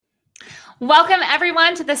Welcome,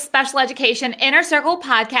 everyone, to the Special Education Inner Circle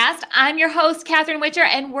podcast. I'm your host, Catherine Witcher,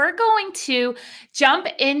 and we're going to jump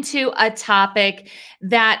into a topic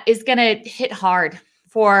that is going to hit hard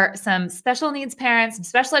for some special needs parents, some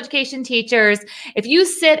special education teachers. If you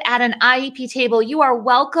sit at an IEP table, you are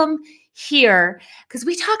welcome here because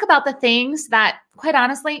we talk about the things that, quite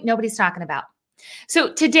honestly, nobody's talking about.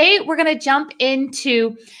 So today, we're going to jump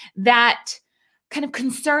into that kind of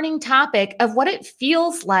concerning topic of what it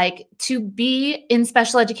feels like to be in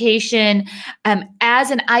special education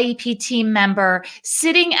as an IEP team member,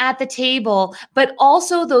 sitting at the table, but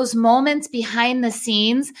also those moments behind the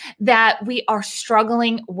scenes that we are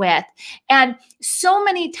struggling with. And so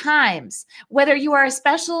many times, whether you are a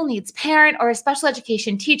special needs parent or a special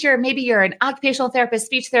education teacher, maybe you're an occupational therapist,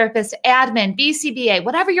 speech therapist, admin, BCBA,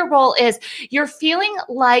 whatever your role is, you're feeling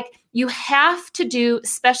like you have to do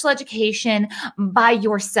special education by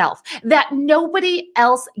yourself, that nobody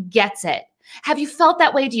else gets it. Have you felt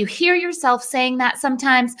that way? Do you hear yourself saying that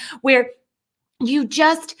sometimes, where you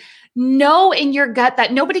just know in your gut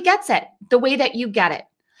that nobody gets it the way that you get it?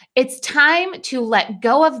 It's time to let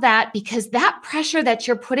go of that, because that pressure that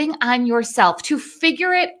you're putting on yourself to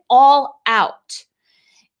figure it all out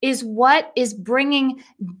is what is bringing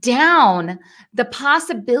down the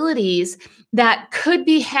possibilities that could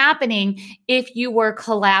be happening if you were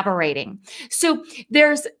collaborating. So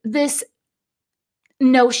there's this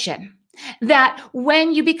notion that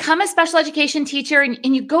when you become a special education teacher and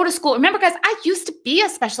you go to school, remember guys, I used to be a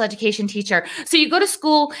special education teacher. So you go to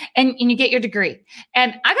school and you get your degree.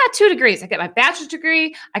 And I got 2 degrees. I got my bachelor's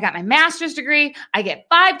degree. I got my master's degree. I get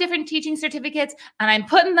 5 different teaching certificates, and I'm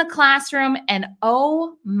put in the classroom, and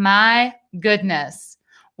oh my goodness,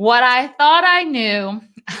 what I thought I knew,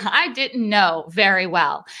 I didn't know very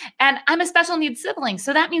well. And I'm a special needs sibling.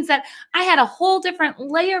 So that means that I had a whole different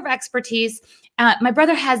layer of expertise. My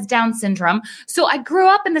brother has Down syndrome. So I grew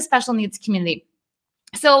up in the special needs community.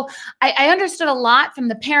 So I understood a lot from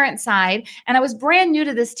the parent side, and I was brand new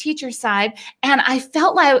to this teacher side, and I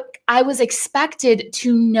felt like I was expected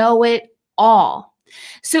to know it all.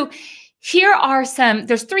 So here are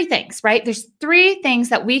there's 3 things, right? There's 3 things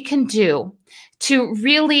that we can do to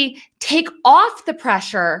really take off the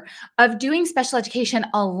pressure of doing special education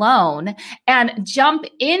alone and jump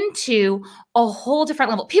into a whole different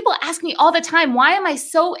level. People ask me all the time, why am I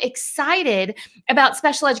so excited about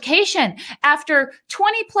special education? After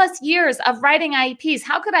 20 plus years of writing IEPs,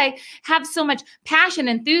 how could I have so much passion,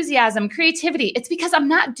 enthusiasm, creativity? It's because I'm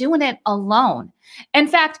not doing it alone. In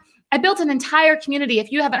fact, I built an entire community.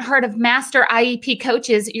 If you haven't heard of Master IEP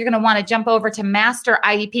Coaches, you're going to want to jump over to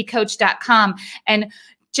masteriepcoach.com and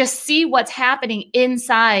just see what's happening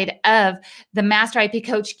inside of the Master IEP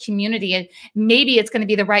Coach community. And maybe it's going to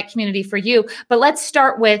be the right community for you. But let's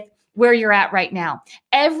start with where you're at right now.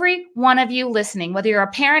 Every one of you listening, whether you're a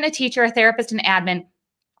parent, a teacher, a therapist, an admin,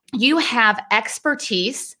 you have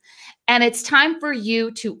expertise, and it's time for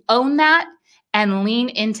you to own that and lean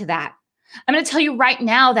into that. I'm going to tell you right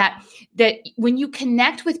now that when you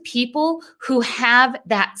connect with people who have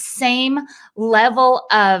that same level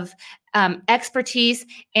of expertise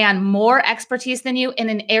and more expertise than you in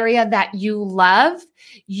an area that you love,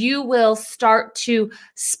 you will start to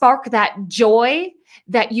spark that joy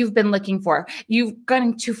that you've been looking for. You're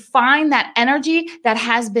going to find that energy that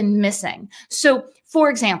has been missing. So, for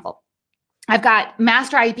example, I've got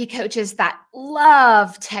Master IEP coaches that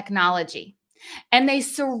love technology, and they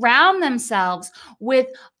surround themselves with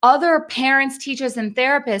other parents, teachers, and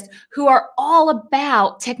therapists who are all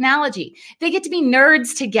about technology. They get to be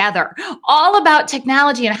nerds together, all about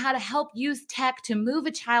technology and how to help use tech to move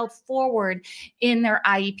a child forward in their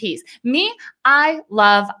IEPs. Me, I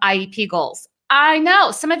love IEP goals. I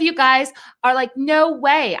know some of you guys are like, no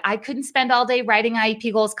way. I couldn't spend all day writing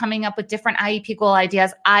IEP goals, coming up with different IEP goal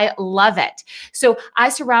ideas. I love it. So I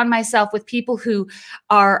surround myself with people who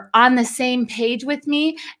are on the same page with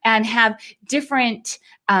me and have different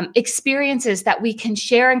experiences that we can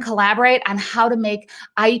share and collaborate on how to make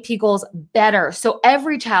IEP goals better so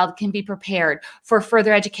every child can be prepared for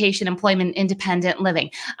further education, employment, independent living.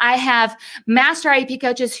 I have Master IEP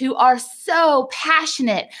coaches who are so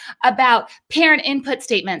passionate about parent input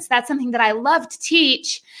statements. That's something that I love to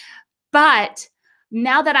teach, but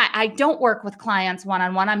now that I don't work with clients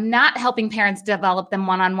one-on-one, I'm not helping parents develop them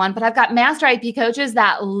one-on-one, but I've got Master IEP coaches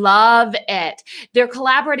that love it. They're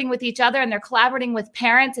collaborating with each other, and they're collaborating with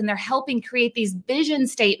parents, and they're helping create these vision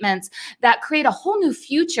statements that create a whole new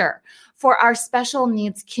future for our special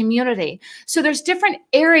needs community. So there's different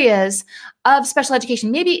areas of special education.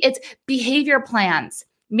 Maybe it's behavior plans.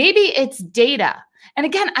 Maybe it's data. And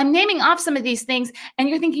again, I'm naming off some of these things and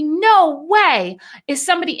you're thinking, no way is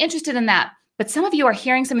somebody interested in that. But some of you are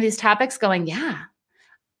hearing some of these topics going, yeah,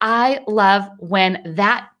 I love when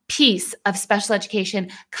that piece of special education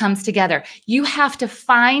comes together. You have to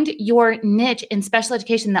find your niche in special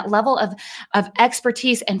education, that level of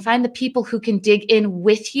expertise, and find the people who can dig in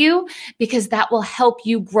with you, because that will help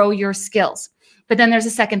you grow your skills. But then there's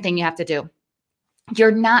a second thing you have to do.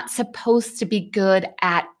 You're not supposed to be good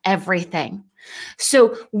at everything.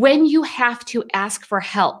 So when you have to ask for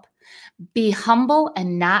help, be humble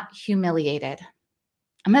and not humiliated.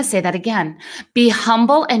 I'm going to say that again. Be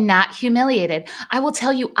humble and not humiliated. I will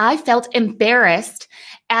tell you, I felt embarrassed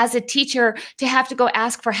as a teacher to have to go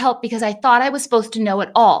ask for help because I thought I was supposed to know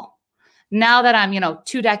it all. Now that I'm,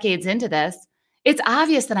 2 decades into this, it's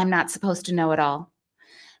obvious that I'm not supposed to know it all.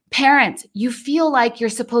 Parents, you feel like you're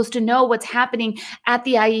supposed to know what's happening at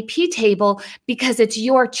the IEP table because it's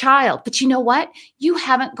your child. But you know what? You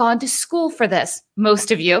haven't gone to school for this,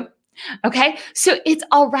 most of you. Okay, so it's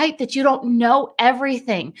all right that you don't know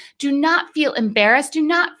everything. Do not feel embarrassed. Do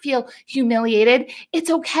not feel humiliated. It's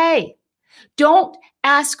okay. Don't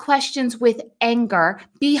ask questions with anger.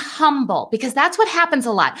 Be humble, because that's what happens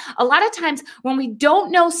a lot. A lot of times when we don't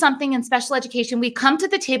know something in special education, we come to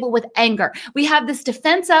the table with anger. We have this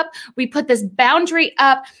defense up. We put this boundary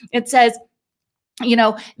up. It says,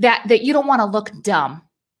 that you don't want to look dumb.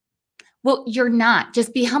 Well, you're not.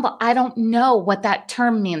 Just be humble. I don't know what that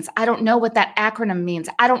term means. I don't know what that acronym means.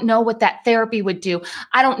 I don't know what that therapy would do.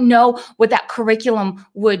 I don't know what that curriculum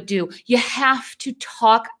would do. You have to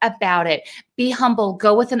talk about it. Be humble.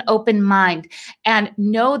 Go with an open mind and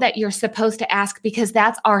know that you're supposed to ask, because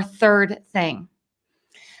that's our third thing.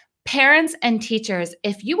 Parents and teachers,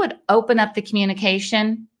 if you would open up the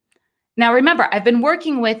communication. Now, remember, I've been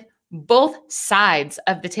working with both sides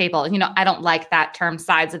of the table. I don't like that term,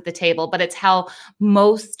 sides of the table, but it's how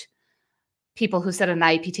most people who sit at an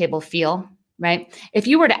IEP table feel, right? If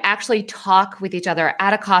you were to actually talk with each other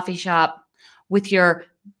at a coffee shop with your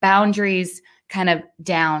boundaries kind of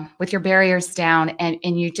down, with your barriers down,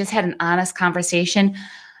 and you just had an honest conversation,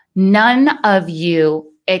 none of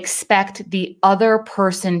you expect the other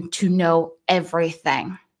person to know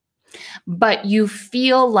everything. But you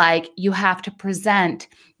feel like you have to present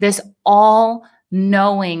this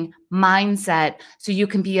all-knowing mindset so you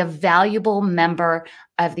can be a valuable member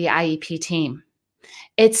of the IEP team.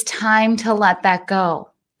 It's time to let that go.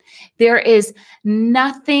 There is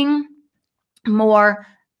nothing more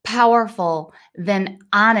powerful than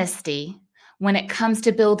honesty when it comes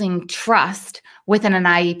to building trust within an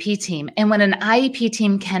IEP team. And when an IEP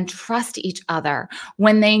team can trust each other,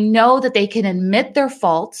 when they know that they can admit their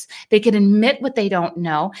faults, they can admit what they don't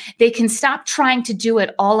know, they can stop trying to do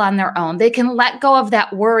it all on their own. They can let go of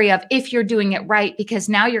that worry of if you're doing it right, because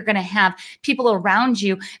now you're going to have people around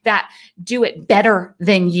you that do it better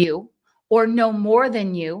than you or know more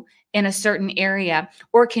than you in a certain area,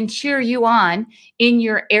 or can cheer you on in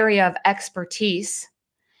your area of expertise.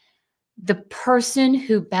 The person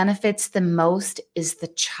who benefits the most is the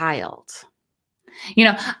child.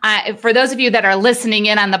 For those of you that are listening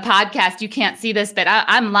in on the podcast, you can't see this, but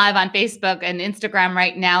I'm live on Facebook and Instagram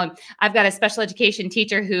right now. I've got a special education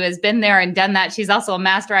teacher who has been there and done that. She's also a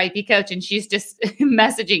master IEP coach, and she's just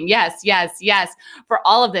messaging, yes, yes, yes, for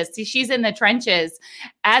all of this. See, she's in the trenches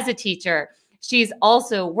as a teacher. She's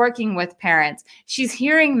also working with parents. She's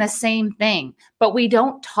hearing the same thing, but we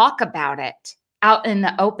don't talk about it out in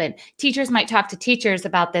the open. Teachers might talk to teachers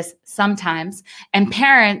about this sometimes, and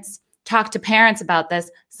parents talk to parents about this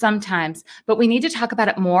sometimes, but we need to talk about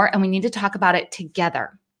it more, and we need to talk about it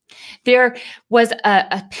together. There was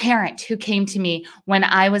a parent who came to me when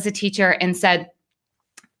I was a teacher and said,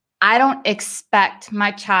 I don't expect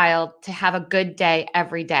my child to have a good day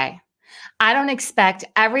every day. I don't expect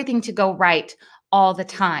everything to go right all the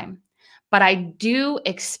time, but I do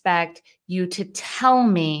expect you to tell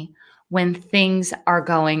me when things are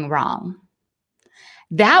going wrong.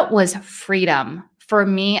 That was freedom for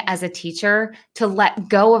me as a teacher, to let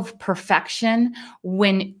go of perfection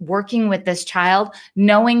when working with this child,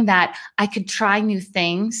 knowing that I could try new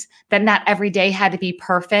things, that not every day had to be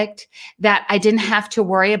perfect, that I didn't have to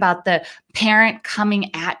worry about the parent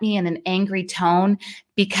coming at me in an angry tone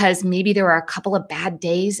because maybe there were a couple of bad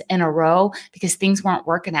days in a row because things weren't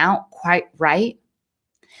working out quite right.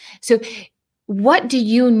 So what do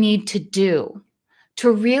you need to do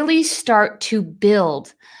to really start to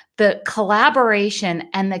build the collaboration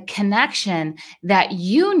and the connection that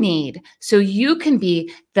you need so you can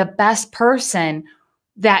be the best person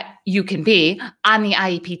that you can be on the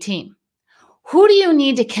IEP team? Who do you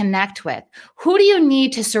need to connect with? Who do you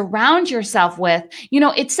need to surround yourself with?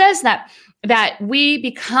 It says that we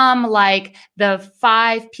become like the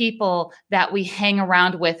 5 people that we hang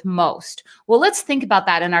around with most. Well, let's think about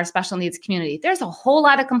that in our special needs community. There's a whole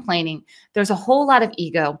lot of complaining. There's a whole lot of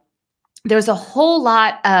ego. There's a whole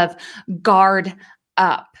lot of guard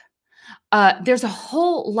up. There's a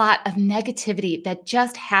whole lot of negativity that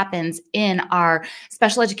just happens in our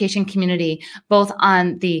special education community, both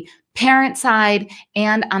on the parent side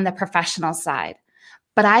and on the professional side.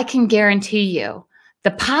 But I can guarantee you,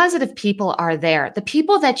 the positive people are there. The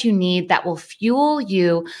people that you need that will fuel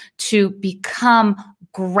you to become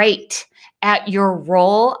great at your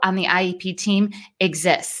role on the IEP team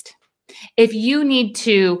exist. If you need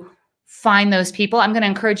to find those people, I'm going to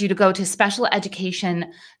encourage you to go to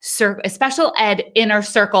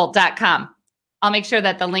specialedinnercircle.com. I'll make sure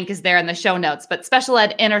that the link is there in the show notes, but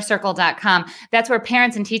specialedinnercircle.com. That's where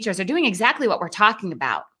parents and teachers are doing exactly what we're talking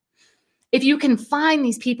about. If you can find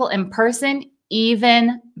these people in person,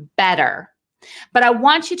 even better. But I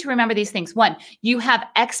want you to remember these things. 1, you have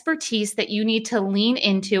expertise that you need to lean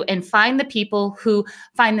into and find the people who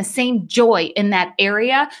find the same joy in that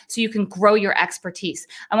area so you can grow your expertise.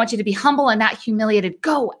 I want you to be humble and not humiliated.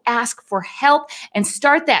 Go ask for help and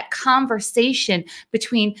start that conversation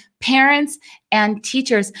between parents and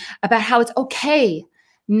teachers about how it's okay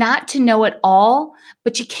not to know it all,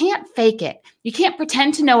 but you can't fake it. You can't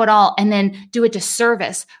pretend to know it all and then do a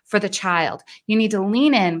disservice for the child. You need to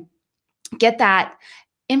lean in, get that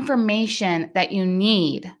information that you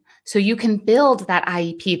need so you can build that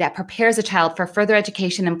IEP that prepares a child for further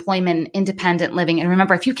education, employment, and independent living. And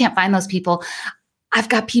remember, if you can't find those people, I've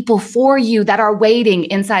got people for you that are waiting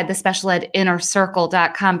inside the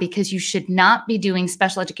specialedinnercircle.com, because you should not be doing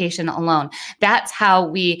special education alone. That's how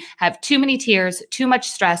we have too many tears, too much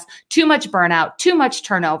stress, too much burnout, too much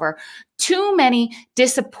turnover, too many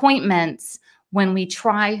disappointments when we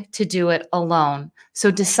try to do it alone.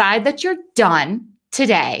 So decide that you're done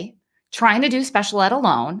today trying to do special ed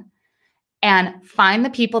alone and find the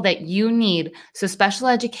people that you need so special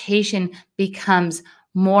education becomes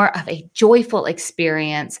more of a joyful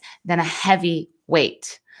experience than a heavy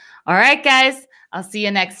weight. All right, guys, I'll see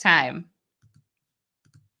you next time.